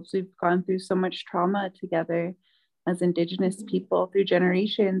themselves. We've gone through so much trauma together as Indigenous people through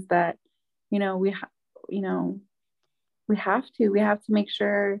generations that, we we have to make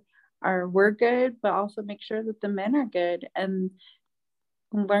sure we're good, but also make sure that the men are good, and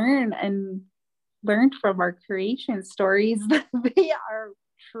learn from our creation stories that they are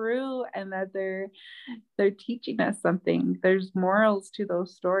true, and that they're teaching us something. There's morals to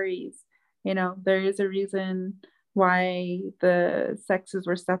those stories. There is a reason why the sexes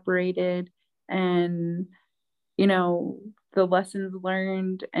were separated, and the lessons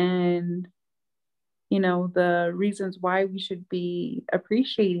learned, and the reasons why we should be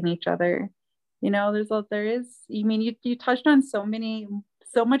appreciating each other. You touched on so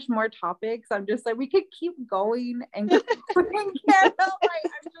much more topics. I'm just like, we could keep going and going. I'm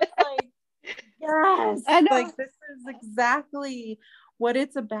just like, yes, like this is exactly what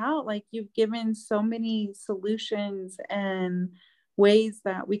it's about. Like, you've given so many solutions and ways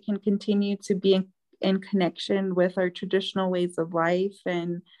that we can continue to be in connection with our traditional ways of life,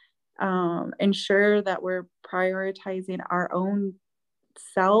 and ensure that we're prioritizing our own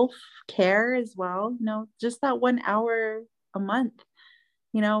self-care as well. Just that 1 hour a month,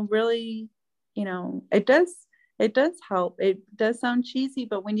 really, it does help. It does sound cheesy,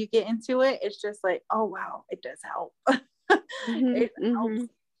 but when you get into it, it's just like, oh wow, it does help. It helps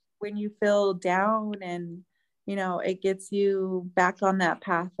when you feel down, and it gets you back on that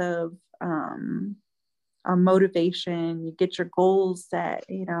path of motivation. You get your goals set.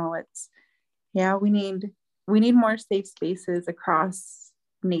 We need more safe spaces across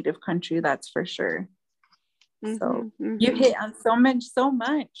Native country, that's for sure. So you hit on so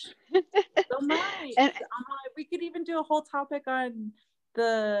much. And we could even do a whole topic on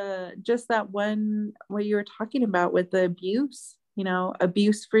just that one, what you were talking about with the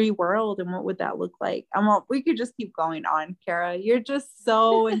abuse-free world, and what would that look like. We could just keep going on, Kara. You're just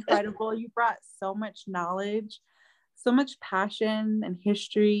so incredible. You brought so much knowledge, so much passion and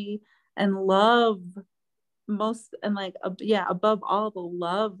history and love, above all, the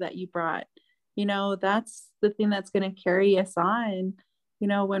love that you brought. That's the thing that's going to carry us on,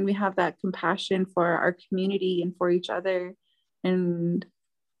 when we have that compassion for our community and for each other, and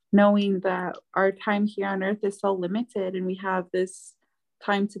knowing that our time here on earth is so limited, and we have this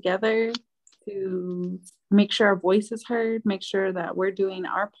time together to make sure our voice is heard, make sure that we're doing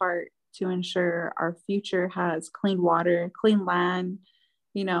our part to ensure our future has clean water, clean land,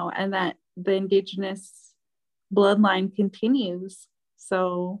 and that the Indigenous bloodline continues.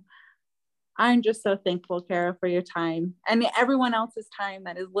 So I'm just so thankful, Kara, for your time and everyone else's time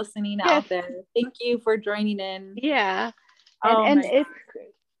that is listening Yes. out there. Thank you for joining in. Yeah. Oh And my it's,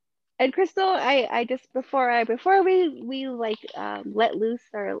 and Crystal, I just before we like let loose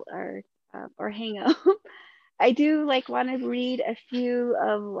or hang up, I do like want to read a few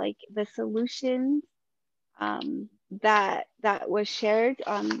of like the solutions that was shared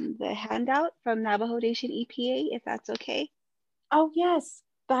on the handout from Navajo Nation EPA, if that's okay. Oh yes,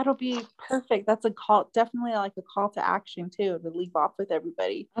 that'll be perfect. That's a call, definitely like a call to action too, to leave off with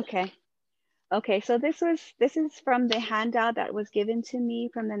everybody. Okay. Okay, so this is from the handout that was given to me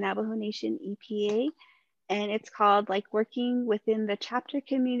from the Navajo Nation EPA, and it's called like working within the chapter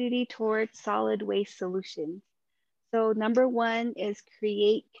community towards solid waste solutions. So number one is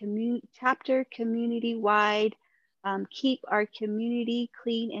create chapter community wide, keep our community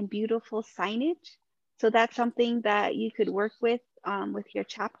clean and beautiful signage. So that's something that you could work with your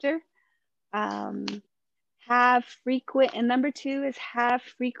chapter. Have frequent, and number two is have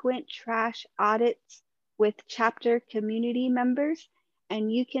frequent trash audits with chapter community members.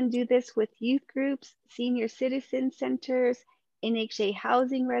 And you can do this with youth groups, senior citizen centers, NHA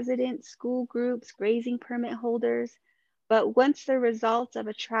housing residents, school groups, grazing permit holders. But once the results of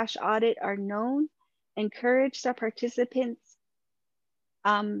a trash audit are known, encourage the participants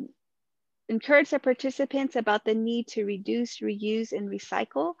um, about the need to reduce, reuse, and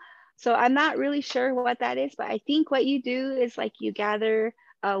recycle. So I'm not really sure what that is, but I think what you do is like you gather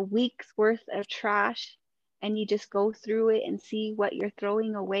a week's worth of trash and you just go through it and see what you're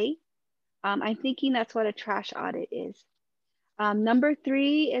throwing away. I'm thinking that's what a trash audit is. Number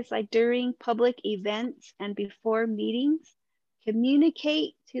three is like during public events and before meetings,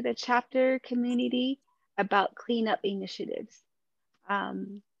 communicate to the chapter community about cleanup initiatives.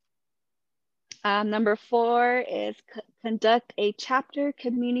 Number four is conduct a chapter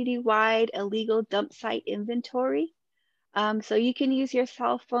community-wide illegal dump site inventory. So you can use your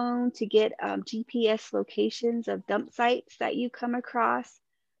cell phone to get GPS locations of dump sites that you come across,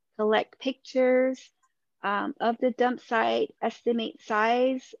 collect pictures of the dump site, estimate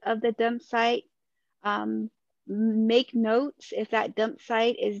size of the dump site, make notes if that dump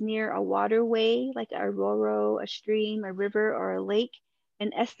site is near a waterway, like a roro, a stream, a river, or a lake,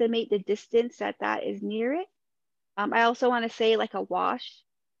 and estimate the distance that is near it. I also want to say like a wash.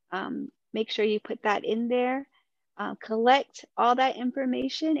 Make sure you put that in there. Collect all that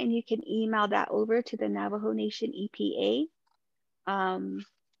information and you can email that over to the Navajo Nation EPA.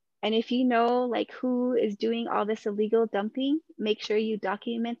 And if you know like who is doing all this illegal dumping, make sure you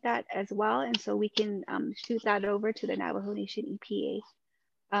document that as well. And so we can shoot that over to the Navajo Nation EPA.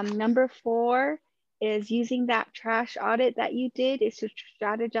 Number four is using that trash audit that you did is to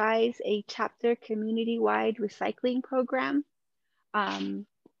strategize a chapter community-wide recycling program. And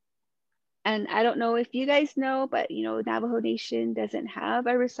I don't know if you guys know, but you know, Navajo Nation doesn't have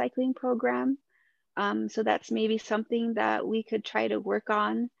a recycling program. So that's maybe something that we could try to work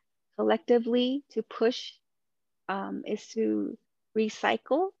on collectively to push is to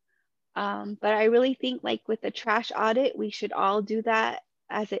recycle. But I really think like with the trash audit, we should all do that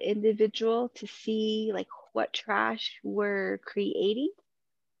as an individual to see like what trash we're creating.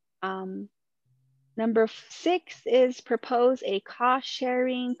 Number six is propose a cost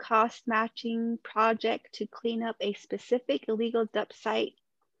sharing, cost matching project to clean up a specific illegal dump site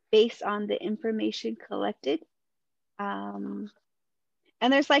based on the information collected. And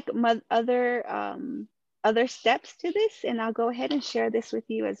there's like other steps to this, and I'll go ahead and share this with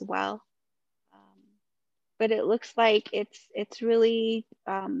you as well. But it looks like it's really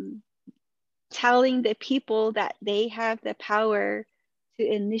telling the people that they have the power to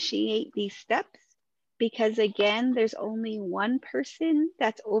initiate these steps, because again, there's only one person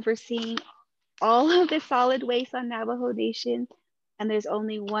that's overseeing all of the solid waste on Navajo Nation, and there's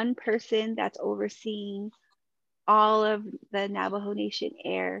only one person that's overseeing all of the Navajo Nation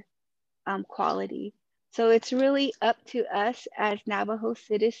air quality. So it's really up to us as Navajo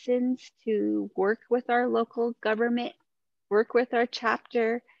citizens to work with our local government, work with our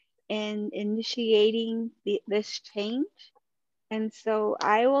chapter in initiating this change. And so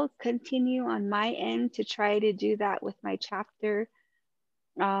I will continue on my end to try to do that with my chapter,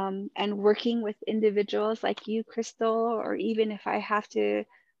 and working with individuals like you, Crystal, or even if I have to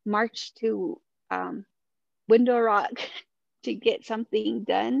march to Window Rock to get something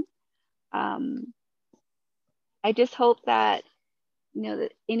done. I just hope that you know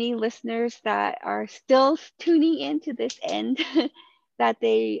that any listeners that are still tuning into this end that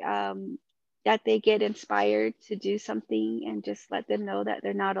they get inspired to do something, and just let them know that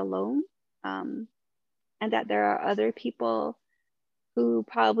they're not alone, and that there are other people who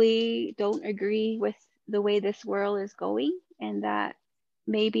probably don't agree with the way this world is going, and that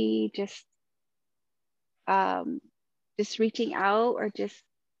maybe um, just reaching out, or just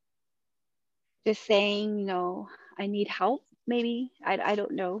saying, I need help, maybe. I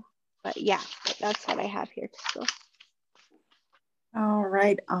don't know. But yeah, that's what I have here, Crystal. All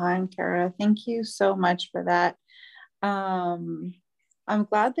right on, Kara. Thank you so much for that. I'm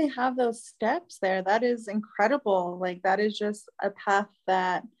glad they have those steps there. That is incredible. Like, that is just a path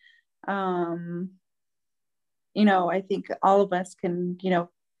that, I think all of us can,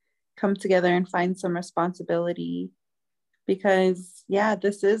 come together and find some responsibility, because yeah,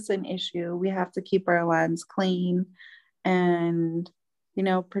 this is an issue. We have to keep our lands clean and,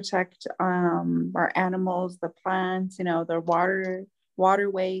 protect our animals, the plants, the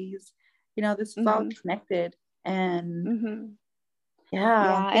waterways. This is all connected. And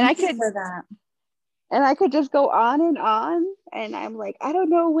yeah, and thank you for that. And I could just go on, and I'm like, I don't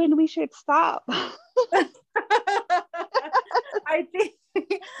know when we should stop. I think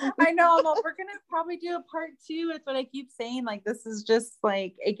I know. We're gonna probably do a part 2. It's what I keep saying. Like, this is just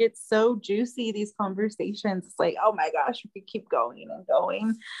like, it gets so juicy, these conversations. It's like, oh my gosh, we could keep going and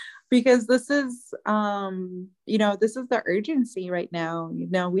going, because this is this is the urgency right now.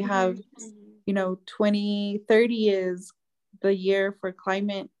 We have 2030 is the year for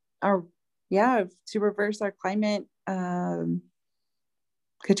climate, or to reverse our climate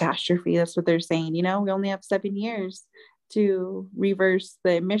catastrophe. That's what they're saying. We only have 7 years to reverse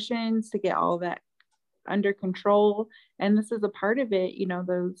the emissions, to get all that under control. And this is a part of it,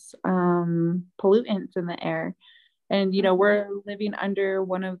 those pollutants in the air. And, we're living under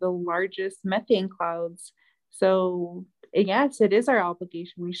one of the largest methane clouds. So yes, it is our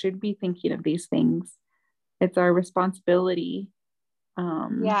obligation. We should be thinking of these things. It's our responsibility.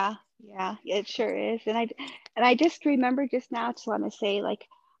 Yeah, it sure is. And I just remember just now to want to say, like,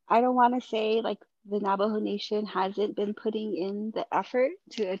 I don't want to say like the Navajo Nation hasn't been putting in the effort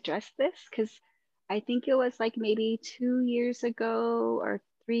to address this, because I think it was like maybe 2 years ago or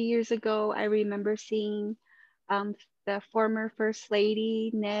 3 years ago, I remember seeing the former First Lady,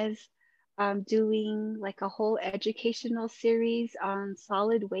 Nez, doing like a whole educational series on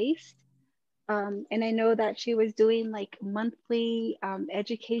solid waste. And I know that she was doing like monthly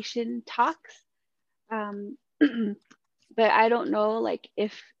education talks. But I don't know like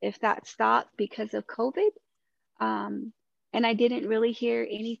if that stopped because of COVID. And I didn't really hear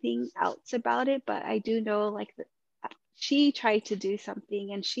anything else about it, but I do know like she tried to do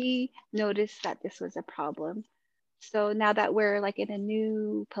something, and she noticed that this was a problem. So now that we're like in a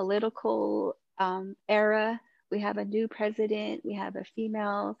new political era, we have a new president, we have a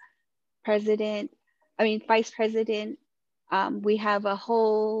female vice president. We have a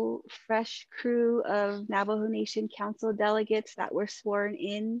whole fresh crew of Navajo Nation Council delegates that were sworn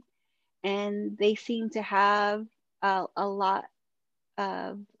in, and they seem to have a lot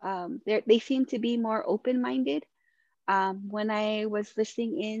of, they seem to be more open-minded. When I was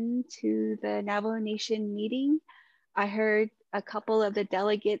listening in to the Navajo Nation meeting, I heard a couple of the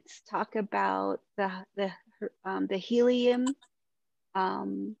delegates talk about the helium,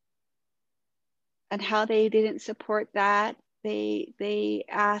 and how they didn't support that. They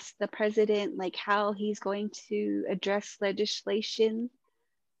asked the president like how he's going to address legislation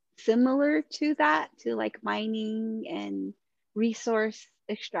similar to that, to like mining and resource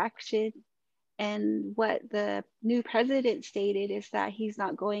extraction. And what the new president stated is that he's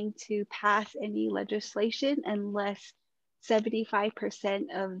not going to pass any legislation unless 75%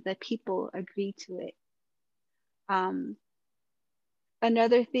 of the people agree to it.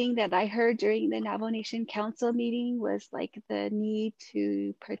 Another thing that I heard during the Navajo Nation Council meeting was like the need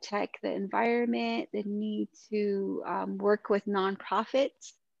to protect the environment, the need to work with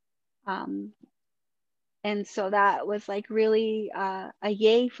nonprofits. And so that was like really a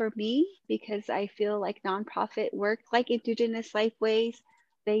yay for me, because I feel like nonprofit work, like Indigenous Lifeways,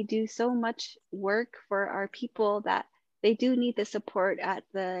 they do so much work for our people that they do need the support at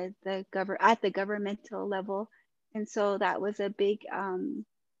the governmental level. And so that was a big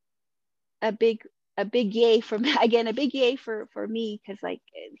yay for me. Again, a big yay for me, because like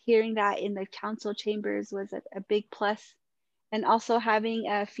hearing that in the council chambers was a big plus. And also having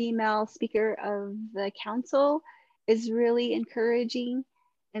a female speaker of the council is really encouraging.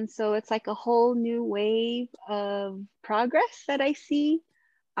 And so it's like a whole new wave of progress that I see.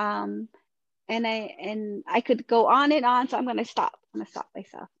 And I could go on and on, so I'm gonna stop. Myself.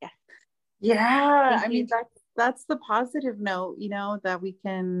 Yes. Yeah, I mean, that's the positive note, that we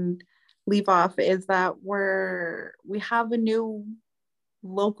can leave off, is that we have a new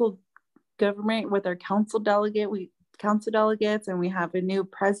local government with our council council delegates, and we have a new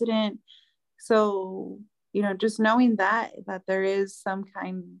president. So, you know, just knowing that there is some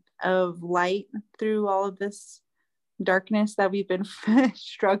kind of light through all of this darkness that we've been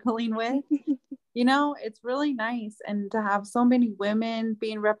struggling with, you know, it's really nice. And to have so many women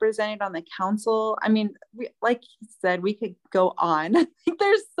being represented on the council, I mean, like you said, we could go on.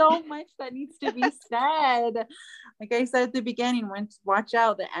 There's so much that needs to be said. Like I said at the beginning, watch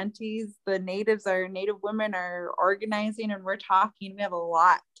out, the aunties, the native women are organizing, and we're talking. We have a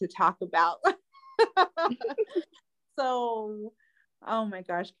lot to talk about. So, oh my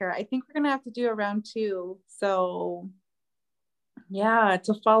gosh, Kara, I think we're gonna have to do a round 2. So yeah,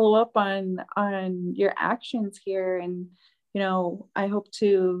 to follow up on your actions here. And you know, I hope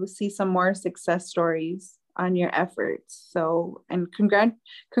to see some more success stories on your efforts. So, and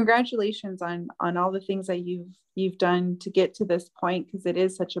congratulations on all the things that you've done to get to this point, because it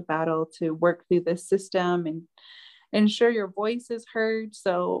is such a battle to work through this system and ensure your voice is heard.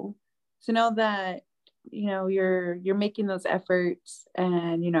 So to know that, you know, you're making those efforts,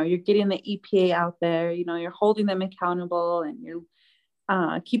 and you know, you're getting the EPA out there, you know, you're holding them accountable, and you're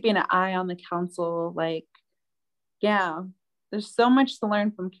keeping an eye on the council. Like, yeah, there's so much to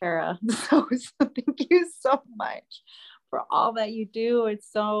learn from Kara. So thank you so much for all that you do. It's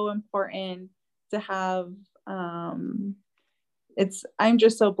so important to have, I'm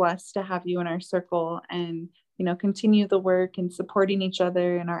just so blessed to have you in our circle, and you know, continue the work and supporting each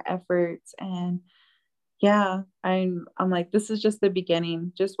other in our efforts. And yeah, I'm like, this is just the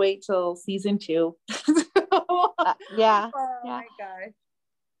beginning. Just wait till season 2. Yeah. Oh Yeah. my gosh.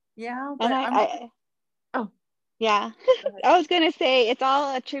 Yeah, And but oh yeah. I was gonna say it's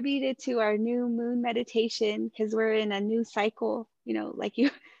all attributed to our new moon meditation, because we're in a new cycle, you know, like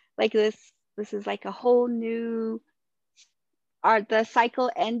like this is like a whole new, the cycle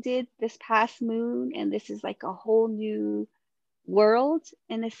ended this past moon, and this is like a whole new world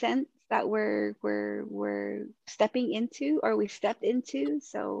in a sense that we're stepping into, or we stepped into.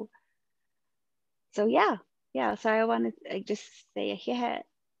 So yeah. So I want to just say yeah.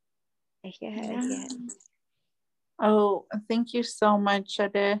 Oh, thank you so much,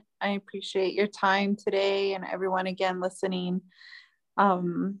 Shade. I appreciate your time today, and everyone again listening.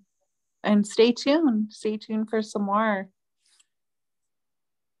 And stay tuned. Stay tuned for some more.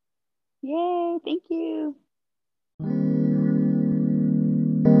 Yay, thank you.